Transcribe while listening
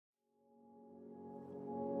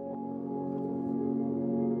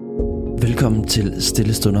Velkommen til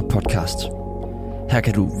Stille Stunder podcast. Her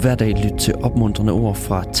kan du hver dag lytte til opmuntrende ord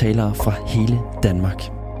fra talere fra hele Danmark.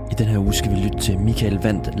 I den her uge skal vi lytte til Mikael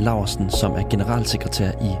Wandt Laursen, som er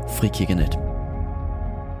generalsekretær i Frikirkenet.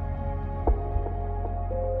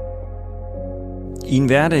 I en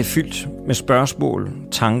hverdag fyldt med spørgsmål,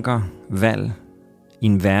 tanker, valg, i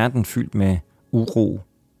en verden fyldt med uro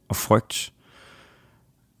og frygt,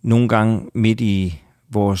 nogle gange midt i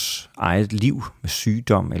vores eget liv med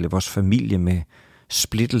sygdom, eller vores familie med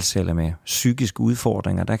splittelse, eller med psykiske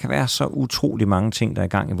udfordringer. Der kan være så utrolig mange ting, der er i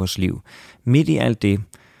gang i vores liv. Midt i alt det,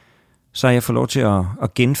 så har jeg fået lov til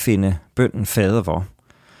at genfinde bønnen Fader vor,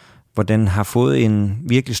 hvor den har fået en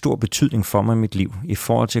virkelig stor betydning for mig i mit liv, i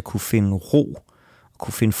forhold til at kunne finde ro,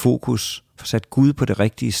 kunne finde fokus, få sat Gud på det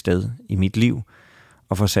rigtige sted i mit liv,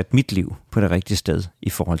 og få sat mit liv på det rigtige sted i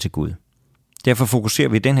forhold til Gud. Derfor fokuserer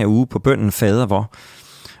vi den her uge på bønnen Fader vor,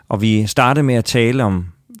 og vi startede med at tale om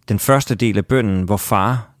den første del af bønnen, hvor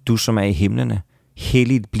Far, du som er i himlene,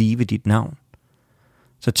 helligt blive dit navn.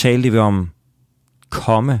 Så talte vi om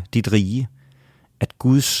komme dit rige, at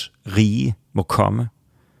Guds rige må komme.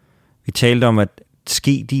 Vi talte om at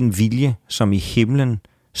ske din vilje som i himlen,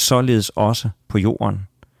 således også på jorden.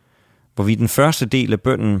 Hvor vi i den første del af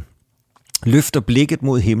bønnen løfter blikket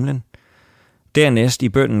mod himlen. Dernæst i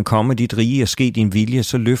bønnen komme dit rige og ske din vilje,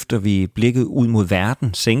 så løfter vi blikket ud mod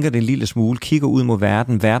verden, sænker det en lille smule, kigger ud mod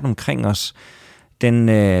verden omkring os,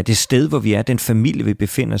 det sted, hvor vi er, den familie, vi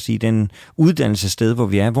befinder os i, den uddannelsessted, hvor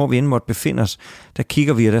vi er, hvor vi end måtte befinde os, der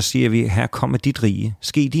kigger vi, og der siger vi, her kommer dit rige,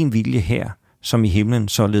 ske din vilje her, som i himlen,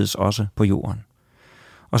 således også på jorden.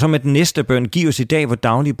 Og så med den næste bøn, giv os i dag vores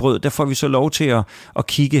daglige brød, der får vi så lov til at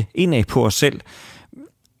kigge indad på os selv,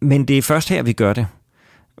 men det er først her, vi gør det.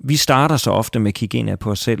 Vi starter så ofte med at kigge indad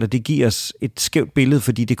på os selv, og det giver os et skævt billede,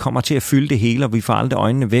 fordi det kommer til at fylde det hele, og vi får aldrig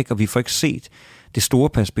øjnene væk, og vi får ikke set det store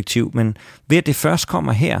perspektiv. Men ved at det først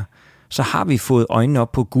kommer her, så har vi fået øjnene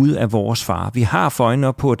op på, Gud er vores far. Vi har fået øjnene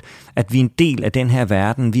op på, at vi er en del af den her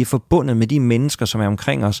verden. Vi er forbundet med de mennesker, som er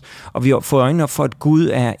omkring os, og vi har fået øjnene op for, at Gud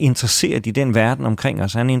er interesseret i den verden omkring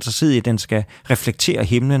os. Han er interesseret i, at den skal reflektere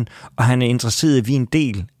himlen, og han er interesseret i, at vi er en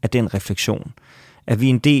del af den refleksion. At vi er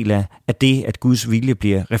en del af det, at Guds vilje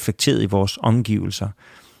bliver reflekteret i vores omgivelser.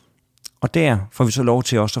 Og der får vi så lov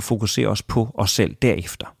til også at fokusere os på os selv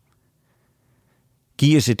derefter.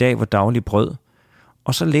 Giv os i dag vores daglige brød,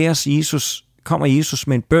 og så kommer Jesus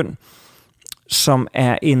med en bøn, som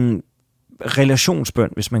er en relationsbøn,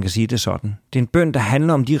 hvis man kan sige det sådan. Det er en bøn, der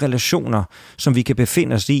handler om de relationer, som vi kan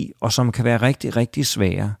befinde os i, og som kan være rigtig, rigtig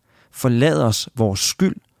svære. Forlad os vores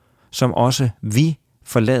skyld, som også vi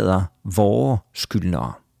forlader vore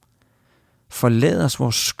skyldnere. Forlad os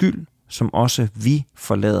vores skyld, som også vi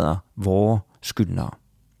forlader vore skyldnere.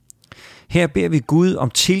 Her beder vi Gud om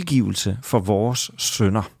tilgivelse for vores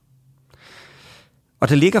synder. Og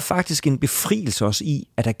der ligger faktisk en befrielse også i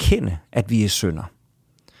at erkende, at vi er synder.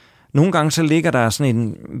 Nogle gange så ligger der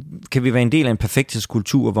kan vi være en del af en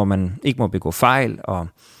perfekthedskultur, hvor man ikke må begå fejl, og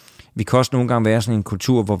vi kan også nogle gange være sådan en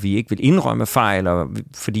kultur, hvor vi ikke vil indrømme fejl,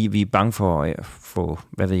 fordi vi er bange for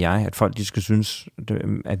hvad ved jeg, at folk de skal synes,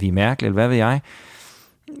 at vi er mærkelige, eller hvad ved jeg.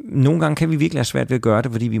 Nogle gange kan vi virkelig have svært ved at gøre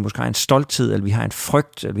det, fordi vi måske har en stolthed, eller vi har en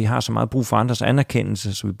frygt, eller vi har så meget brug for andres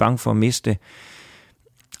anerkendelse, så vi er bange for at miste.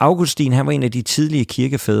 Augustin, han var en af de tidlige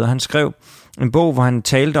kirkefædre. Han skrev en bog, hvor han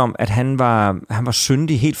talte om, at han var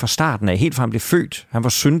syndig helt fra starten af, helt fra han blev født. Han var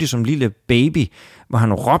syndig som lille baby, hvor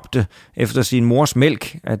han råbte efter sin mors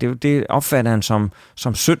mælk. Det opfatter han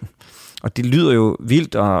som synd. Og det lyder jo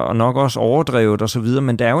vildt og nok også overdrevet og så videre,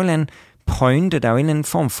 men der er jo en eller anden pointe, der er jo en eller anden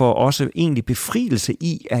form for også egentlig befrielse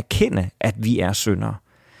i at erkende, at vi er syndere.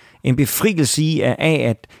 En befrielse i,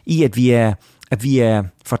 at vi er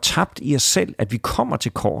fortabt i os selv, at vi kommer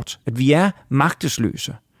til kort, at vi er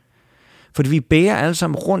magtesløse. Fordi vi bærer alle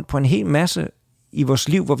sammen rundt på en hel masse i vores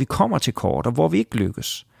liv, hvor vi kommer til kort, og hvor vi ikke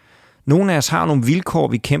lykkes. Nogle af os har nogle vilkår,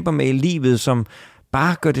 vi kæmper med i livet, som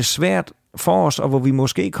bare gør det svært for os, og hvor vi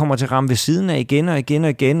måske kommer til at ramme ved siden af igen og igen og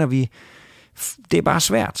igen, og det er bare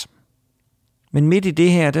svært. Men midt i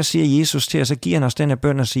det her, der siger Jesus til os, og giver han os den her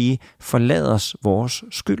bøn at sige, forlad os vores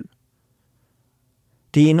skyld.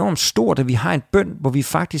 Det er enormt stort, at vi har en bøn, hvor vi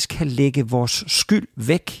faktisk kan lægge vores skyld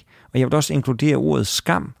væk. Og jeg vil også inkludere ordet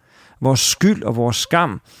skam. Vores skyld og vores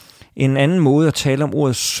skam. En anden måde at tale om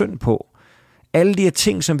ordet synd på. Alle de her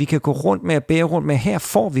ting, som vi kan gå rundt med og bære rundt med, her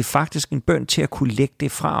får vi faktisk en bøn til at kunne lægge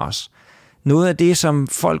det fra os. Noget af det, som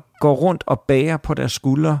folk går rundt og bærer på deres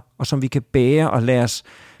skuldre, og som vi kan bære og lade os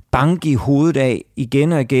banke i hovedet af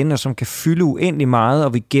igen og igen, og som kan fylde uendelig meget,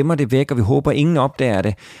 og vi gemmer det væk, og vi håber, ingen opdager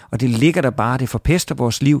det, og det ligger der bare, det forpester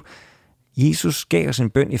vores liv. Jesus gav os en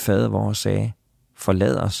bøn i fader, hvor han sagde,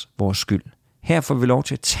 forlad os vores skyld. Her får vi lov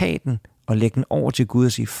til at tage den og lægge den over til Gud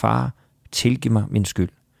og sige, far, tilgiv mig min skyld.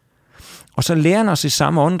 Og så lærer han os i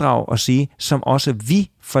samme åndedrag at sige, som også vi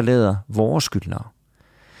forlader vores skyldnere.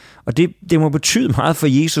 Og det må betyde meget for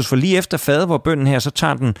Jesus, for lige efter fadervorbønnen her, så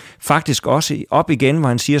tager den faktisk også op igen, hvor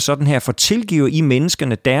han siger sådan her, for tilgive I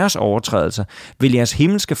menneskerne deres overtrædelser, vil jeres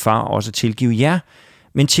himmelske far også tilgive jer,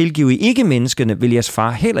 men tilgive I ikke menneskene, vil jeres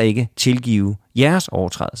far heller ikke tilgive jeres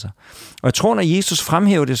overtrædelser. Og jeg tror, når Jesus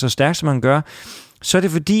fremhæver det så stærkt, som han gør, så er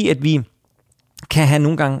det fordi, at vi kan have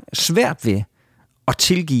nogle gange svært ved at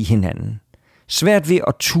tilgive hinanden. Svært ved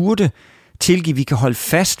at turde tilgive. Vi kan holde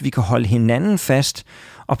fast, vi kan holde hinanden fast.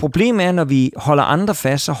 Og problemet er, når vi holder andre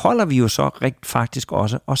fast, så holder vi jo så faktisk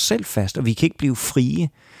også os selv fast, og vi kan ikke blive frie.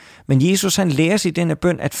 Men Jesus han lærer os i denne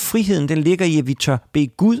bøn, at friheden den ligger i, at vi tør bede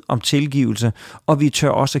Gud om tilgivelse, og vi tør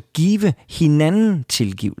også give hinanden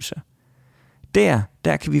tilgivelse.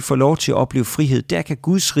 Der kan vi få lov til at opleve frihed. Der kan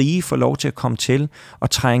Guds rige få lov til at komme til og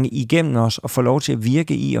trænge igennem os og få lov til at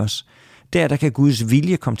virke i os. Der kan Guds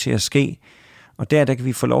vilje komme til at ske, og der kan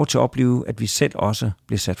vi få lov til at opleve, at vi selv også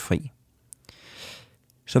bliver sat fri.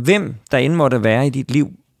 Så hvem der end måtte være i dit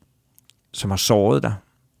liv, som har såret dig,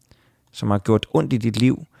 som har gjort ondt i dit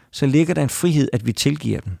liv, så ligger der en frihed, at vi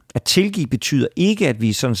tilgiver dem. At tilgive betyder ikke, at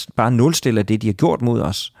vi sådan bare nulstiller det, de har gjort mod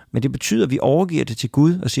os, men det betyder, at vi overgiver det til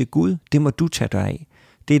Gud og siger, Gud, det må du tage dig af.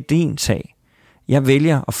 Det er din sag. Jeg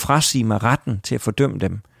vælger at frasige mig retten til at fordømme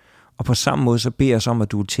dem, og på samme måde så beder jeg os om,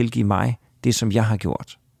 at du vil tilgive mig det, som jeg har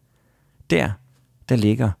gjort. Der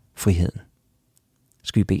ligger friheden.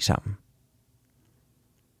 Skal vi bede sammen.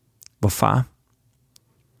 Vor far,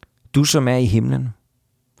 du som er i himlen,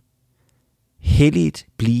 helligt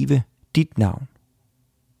blive dit navn.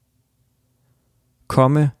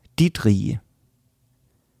 Komme dit rige.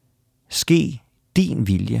 Ske din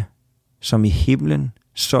vilje, som i himlen,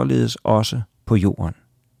 således også på jorden.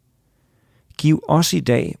 Giv os i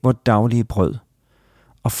dag vores daglige brød,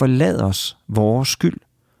 og forlad os vores skyld,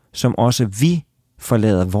 som også vi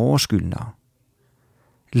forlader vores skyldnere.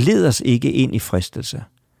 Led os ikke ind i fristelse,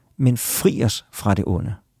 men fri os fra det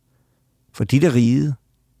onde. For dit er riget,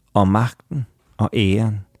 og magten og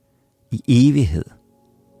æren i evighed.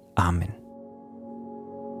 Amen.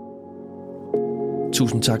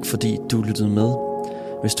 Tusind tak, fordi du lyttede med.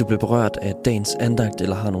 Hvis du blev berørt af dagens andagt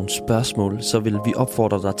eller har nogle spørgsmål, så vil vi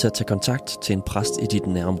opfordre dig til at tage kontakt til en præst i dit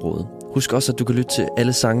nærområde. Husk også, at du kan lytte til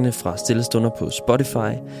alle sangene fra Stille Stunder på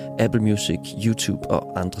Spotify, Apple Music, YouTube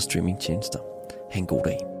og andre streamingtjenester. Ha' en god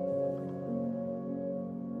dag.